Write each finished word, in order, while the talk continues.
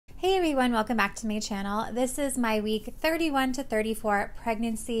Hey everyone, welcome back to my channel. This is my week 31 to 34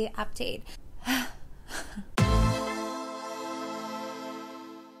 pregnancy update.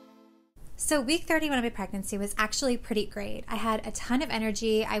 So week 31 of my pregnancy was actually pretty great. I had a ton of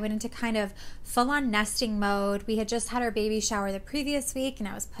energy. I went into kind of full-on nesting mode. We had just had our baby shower the previous week and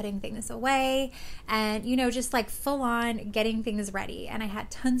I was putting things away and, just like full-on getting things ready. And I had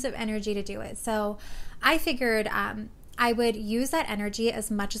tons of energy to do it. So I figured I would use that energy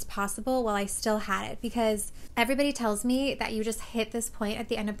as much as possible while I still had it, because everybody tells me that you just hit this point at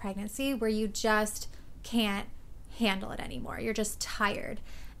the end of pregnancy where you just can't handle it anymore. You're just tired.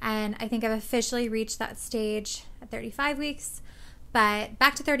 And I think I've officially reached that stage at 35 weeks. But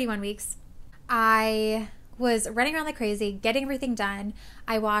back to 31 weeks, I was running around like crazy, getting everything done.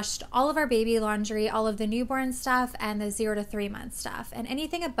 I washed all of our baby laundry, all of the newborn stuff, and the 0 to 3 month stuff. And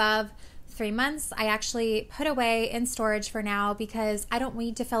anything above 3 months, I actually put away in storage for now because I don't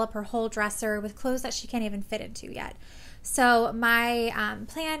need to fill up her whole dresser with clothes that she can't even fit into yet. So my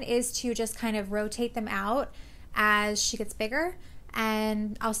plan is to just kind of rotate them out as she gets bigger,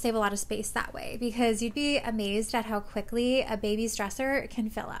 and I'll save a lot of space that way, because you'd be amazed at how quickly a baby's dresser can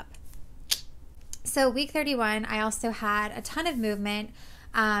fill up. So week 31, I also had a ton of movement.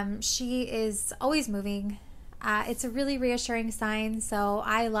 She is always moving. It's a really reassuring sign, so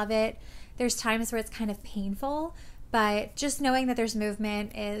I love it. There's times where it's kind of painful, but just knowing that there's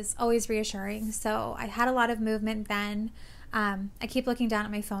movement is always reassuring. So I had a lot of movement then. I keep looking down at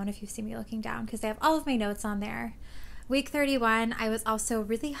my phone if you see me looking down, because I have all of my notes on there. Week 31, I was also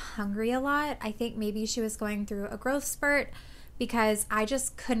really hungry a lot. I think maybe she was going through a growth spurt because I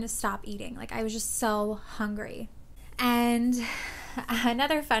just couldn't stop eating. Like, I was just so hungry. And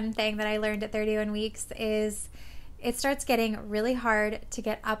another fun thing that I learned at 31 weeks is it starts getting really hard to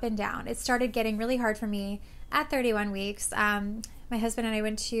get up and down. It started getting really hard for me at 31 weeks. My husband and I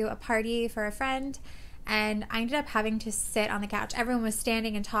went to a party for a friend, and I ended up having to sit on the couch. Everyone was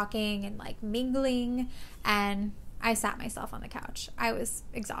standing and talking and like mingling, and I sat myself on the couch. I was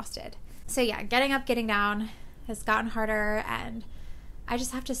exhausted. So yeah, getting up, getting down has gotten harder, and I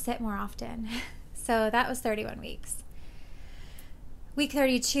just have to sit more often. So that was 31 weeks. Week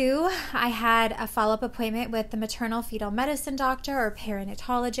 32, I had a follow-up appointment with the maternal fetal medicine doctor or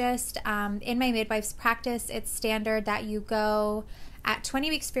perinatologist. In my midwife's practice, it's standard that you go at 20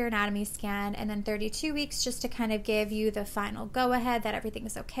 weeks for your anatomy scan, and then 32 weeks just to kind of give you the final go-ahead that everything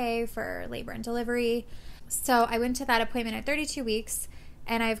is okay for labor and delivery. So I went to that appointment at 32 weeks,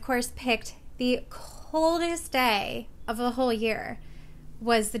 and I, of course, picked the coldest day of the whole year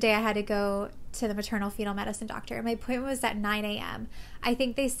was the day I had to go to the maternal fetal medicine doctor. My appointment was at 9 a.m. I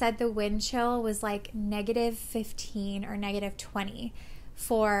think they said the wind chill was like -15 or -20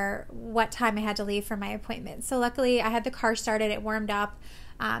 for what time I had to leave for my appointment. So luckily I had the car started, it warmed up.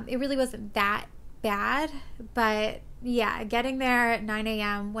 It really wasn't that bad, but yeah, getting there at 9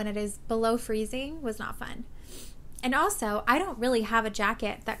 a.m. when it is below freezing was not fun. And also, I don't really have a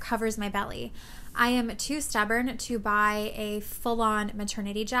jacket that covers my belly. I am too stubborn to buy a full-on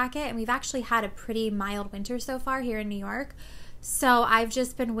maternity jacket, and we've actually had a pretty mild winter so far here in New York. So I've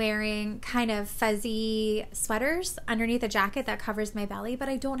just been wearing kind of fuzzy sweaters underneath a jacket that covers my belly, but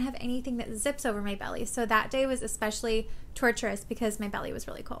I don't have anything that zips over my belly. So that day was especially torturous because my belly was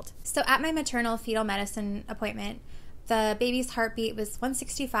really cold. So at my maternal fetal medicine appointment, the baby's heartbeat was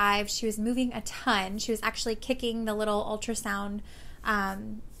 165. She was moving a ton. She was actually kicking the little ultrasound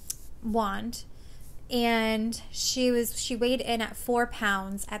wand. And she weighed in at 4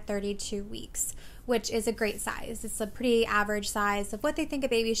 pounds at 32 weeks, which is a great size. It's a pretty average size of what they think a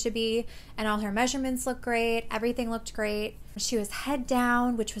baby should be, and all her measurements look great. Everything looked great. She was head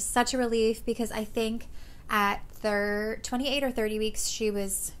down, which was such a relief, because I think at 28 or 30 weeks she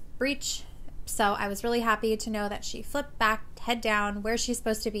was breech. So I was really happy to know that she flipped back, head down, where she's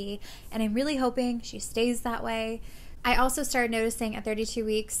supposed to be, and I'm really hoping she stays that way. I also started noticing at 32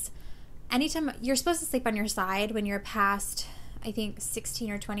 weeks, anytime you're supposed to sleep on your side when you're past, I think,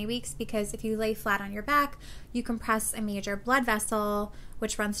 16 or 20 weeks, because if you lay flat on your back, you compress a major blood vessel,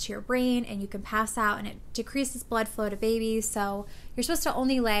 which runs to your brain, and you can pass out, and it decreases blood flow to babies. So you're supposed to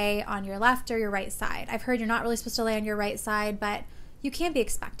only lay on your left or your right side. I've heard you're not really supposed to lay on your right side, but you can't be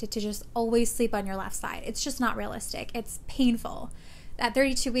expected to just always sleep on your left side. It's just not realistic. It's painful. At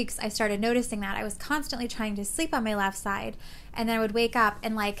 32 weeks, I started noticing that. I was constantly trying to sleep on my left side, and then I would wake up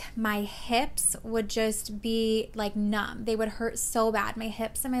and like my hips would just be like numb. They would hurt so bad. My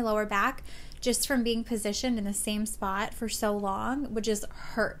hips and my lower back, just from being positioned in the same spot for so long, would just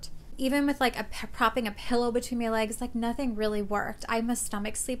hurt. Even with like propping a pillow between my legs, like nothing really worked. I'm a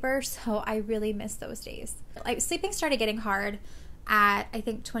stomach sleeper, so I really miss those days. Like sleeping started getting hard at, I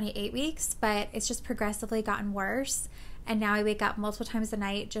think, 28 weeks, but it's just progressively gotten worse. And now I wake up multiple times a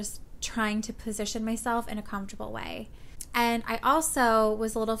night just trying to position myself in a comfortable way. And I also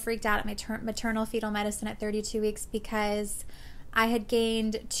was a little freaked out at my maternal fetal medicine at 32 weeks because I had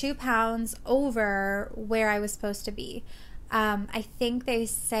gained 2 pounds over where I was supposed to be. I think they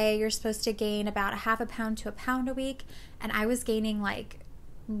say you're supposed to gain about 1/2 pound to 1 pound a week, and I was gaining like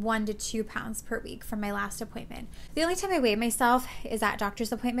 1 to 2 pounds per week from my last appointment. The only time I weigh myself is at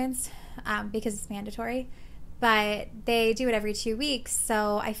doctor's appointments because it's mandatory, but they do it every 2 weeks,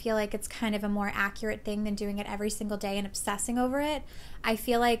 so I feel like it's kind of a more accurate thing than doing it every single day and obsessing over it. I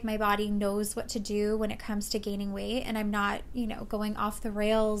feel like my body knows what to do when it comes to gaining weight, and I'm not, going off the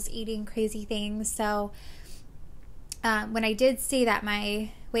rails, eating crazy things. So when I did see that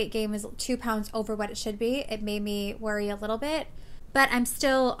my weight gain was 2 pounds over what it should be, it made me worry a little bit, but I'm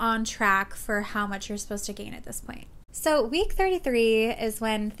still on track for how much you're supposed to gain at this point. So week 33 is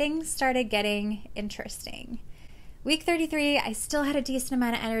when things started getting interesting. Week 33, I still had a decent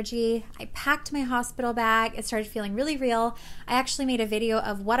amount of energy. I packed my hospital bag. It started feeling really real. I actually made a video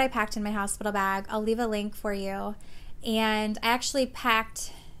of what I packed in my hospital bag. I'll leave a link for you. And I actually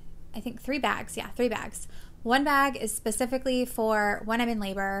packed, I think 3 bags. Yeah, 3 bags. 1 bag is specifically for when I'm in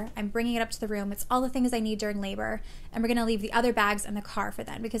labor. I'm bringing it up to the room. It's all the things I need during labor. And we're going to leave the other bags in the car for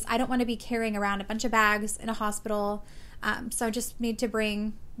then because I don't want to be carrying around a bunch of bags in a hospital. So I just need to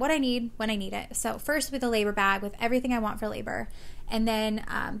bring what I need when I need it. So first with the labor bag with everything I want for labor. And then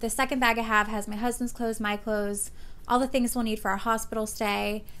the second bag I have has my husband's clothes, my clothes, all the things we'll need for our hospital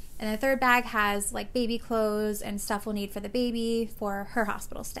stay. And the third bag has like baby clothes and stuff we'll need for the baby for her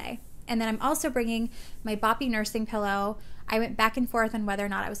hospital stay. And then I'm also bringing my Boppy nursing pillow. I went back and forth on whether or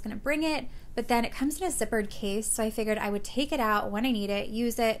not I was going to bring it, but then it comes in a zippered case, so I figured I would take it out when I need it,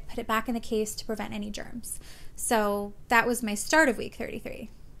 use it, put it back in the case to prevent any germs. So that was my start of week 33.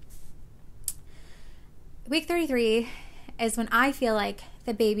 Week 33 is when I feel like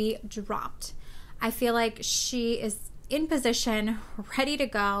the baby dropped. I feel like she is in position, ready to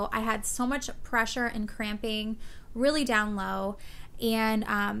go. I had so much pressure and cramping, really down low. And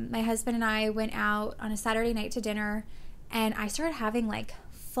my husband and I went out on a Saturday night to dinner, and I started having like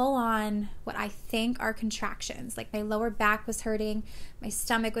full on what I think are contractions. Like my lower back was hurting, my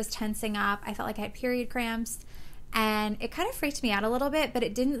stomach was tensing up, I felt like I had period cramps, and it kind of freaked me out a little bit, but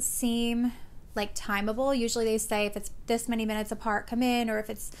it didn't seem like timeable. Usually they say if it's this many minutes apart, come in, or if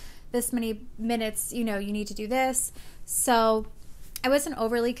it's this many minutes, you need to do this. So I wasn't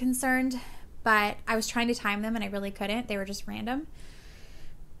overly concerned, but I was trying to time them and I really couldn't. They were just random.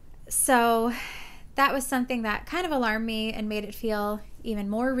 So that was something that kind of alarmed me and made it feel even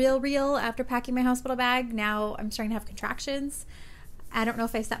more real after packing my hospital bag. Now I'm starting to have contractions. I don't know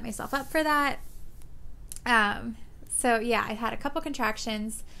if I set myself up for that. So yeah, I had a couple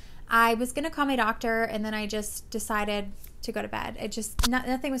contractions. I was going to call my doctor, and then I just decided to go to bed. It just,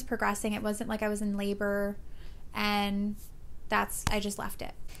 nothing was progressing. It wasn't like I was in labor, and I just left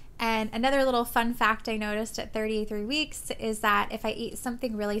it. And another little fun fact I noticed at 33 weeks is that if I eat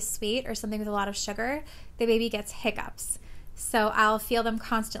something really sweet or something with a lot of sugar, the baby gets hiccups. So I'll feel them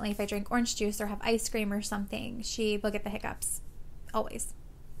constantly if I drink orange juice or have ice cream or something. She will get the hiccups, always.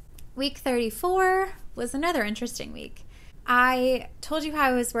 Week 34 was another interesting week. I told you how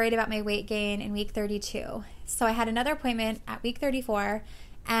I was worried about my weight gain in week 32. So I had another appointment at week 34,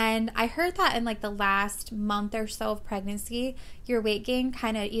 and I heard that in like the last month or so of pregnancy, your weight gain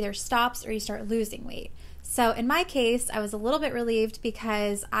kind of either stops or you start losing weight. So in my case, I was a little bit relieved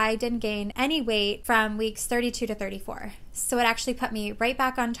because I didn't gain any weight from weeks 32 to 34. So it actually put me right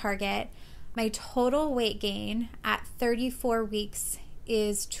back on target. My total weight gain at 34 weeks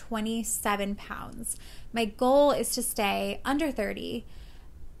is 27 pounds. My goal is to stay under 30,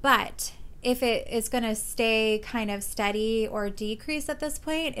 but if it is going to stay kind of steady or decrease at this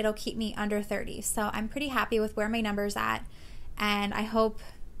point, it'll keep me under 30. So I'm pretty happy with where my number's at, and I hope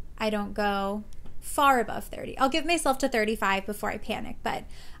I don't go far above 30. I'll give myself to 35 before I panic, but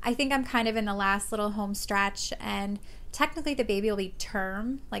I think I'm kind of in the last little home stretch, and technically the baby will be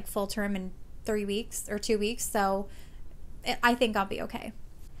term, like full term in 3 weeks or 2 weeks, so I think I'll be okay.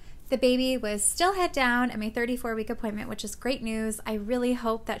 The baby was still head down at my 34-week appointment, which is great news. I really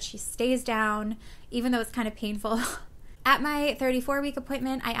hope that she stays down, even though it's kind of painful. At my 34-week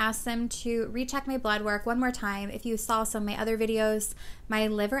appointment, I asked them to recheck my blood work one more time. If you saw some of my other videos, my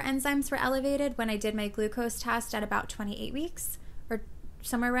liver enzymes were elevated when I did my glucose test at about 28 weeks, or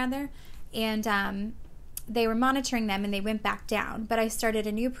somewhere around there. And they were monitoring them and they went back down, but I started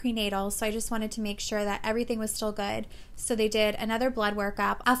a new prenatal, so I just wanted to make sure that everything was still good. So they did another blood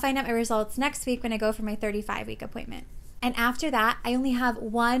workup. I'll find out my results next week when I go for my 35-week appointment. And after that, I only have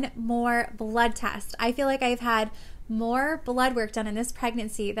one more blood test. I feel like I've had more blood work done in this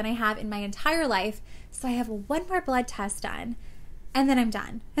pregnancy than I have in my entire life. So I have one more blood test done, and then I'm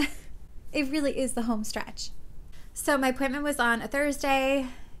done. It really is the home stretch. So my appointment was on a Thursday,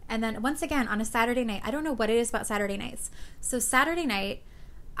 and then once again on a Saturday night. I don't know what it is about Saturday nights. So Saturday night,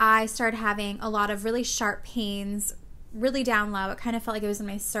 I started having a lot of really sharp pains, really down low. It kind of felt like it was in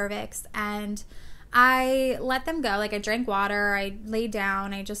my cervix, and I let them go. Like I drank water, I laid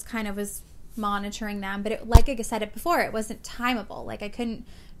down, I just kind of was monitoring them. But like I said it before, it wasn't timeable. Like I couldn't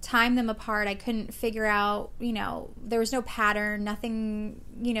time them apart. I couldn't figure out, there was no pattern, nothing,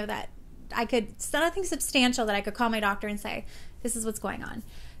 that I could, nothing substantial that I could call my doctor and say, this is what's going on.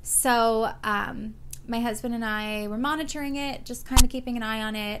 So my husband and I were monitoring it, just kind of keeping an eye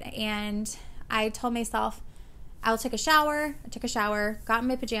on it. And I told myself, I'll take a shower. I took a shower, got in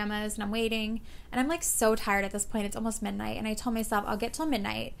my pajamas, and I'm waiting. And I'm like so tired at this point. It's almost midnight. And I told myself, I'll get till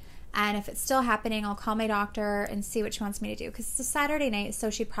midnight. And if it's still happening, I'll call my doctor and see what she wants me to do. Because it's a Saturday night, so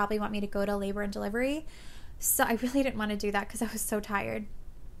she'd probably want me to go to labor and delivery. So I really didn't want to do that because I was so tired.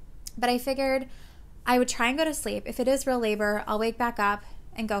 But I figured I would try and go to sleep. If it is real labor, I'll wake back up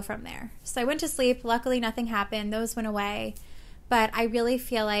and go from there. So I went to sleep. Luckily, nothing happened. Those went away. But I really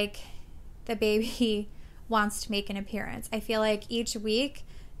feel like the baby wants to make an appearance. I feel like each week,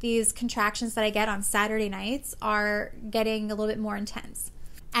 these contractions that I get on Saturday nights are getting a little bit more intense.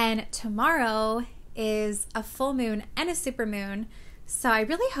 And tomorrow is a full moon and a super moon. So I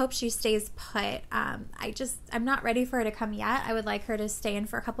really hope she stays put. I'm not ready for her to come yet. I would like her to stay in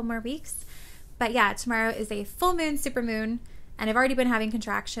for a couple more weeks. But yeah, tomorrow is a full moon, super moon, and I've already been having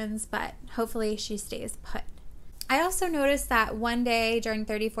contractions, but hopefully she stays put. I also noticed that one day during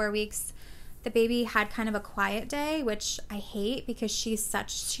 34 weeks, the baby had kind of a quiet day, which I hate because she's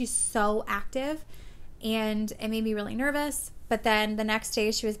so active, and it made me really nervous. But then the next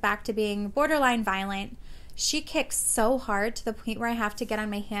day she was back to being borderline violent. She kicks so hard to the point where I have to get on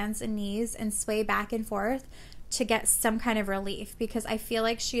my hands and knees and sway back and forth to get some kind of relief because I feel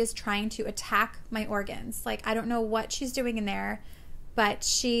like she is trying to attack my organs. Like I don't know what she's doing in there, but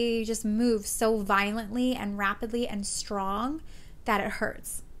she just moves so violently and rapidly and strong that it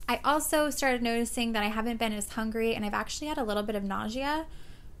hurts. I also started noticing that I haven't been as hungry, and I've actually had a little bit of nausea,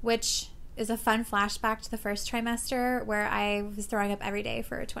 which is a fun flashback to the first trimester where I was throwing up every day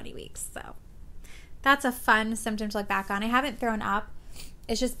for 20 weeks. So that's a fun symptom to look back on. I haven't thrown up.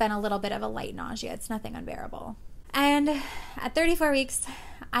 It's just been a little bit of a light nausea. It's nothing unbearable. And at 34 weeks,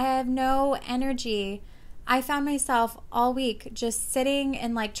 I have no energy. I found myself all week just sitting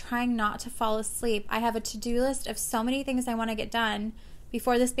and like trying not to fall asleep. I have a to-do list of so many things I want to get done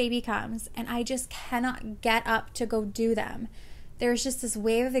before this baby comes, and I just cannot get up to go do them. There's just this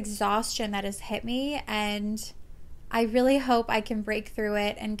wave of exhaustion that has hit me, and I really hope I can break through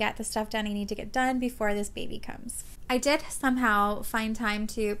it and get the stuff done I need to get done before this baby comes. I did somehow find time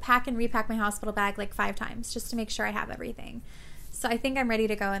to pack and repack my hospital bag like 5 times just to make sure I have everything. So I think I'm ready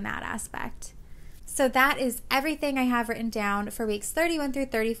to go in that aspect. So that is everything I have written down for weeks 31 through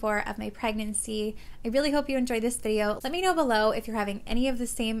 34 of my pregnancy. I really hope you enjoyed this video. Let me know below if you're having any of the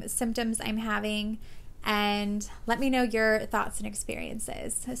same symptoms I'm having, and let me know your thoughts and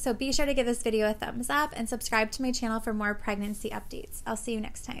experiences. So be sure to give this video a thumbs up and subscribe to my channel for more pregnancy updates. I'll see you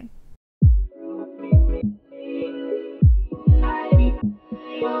next time.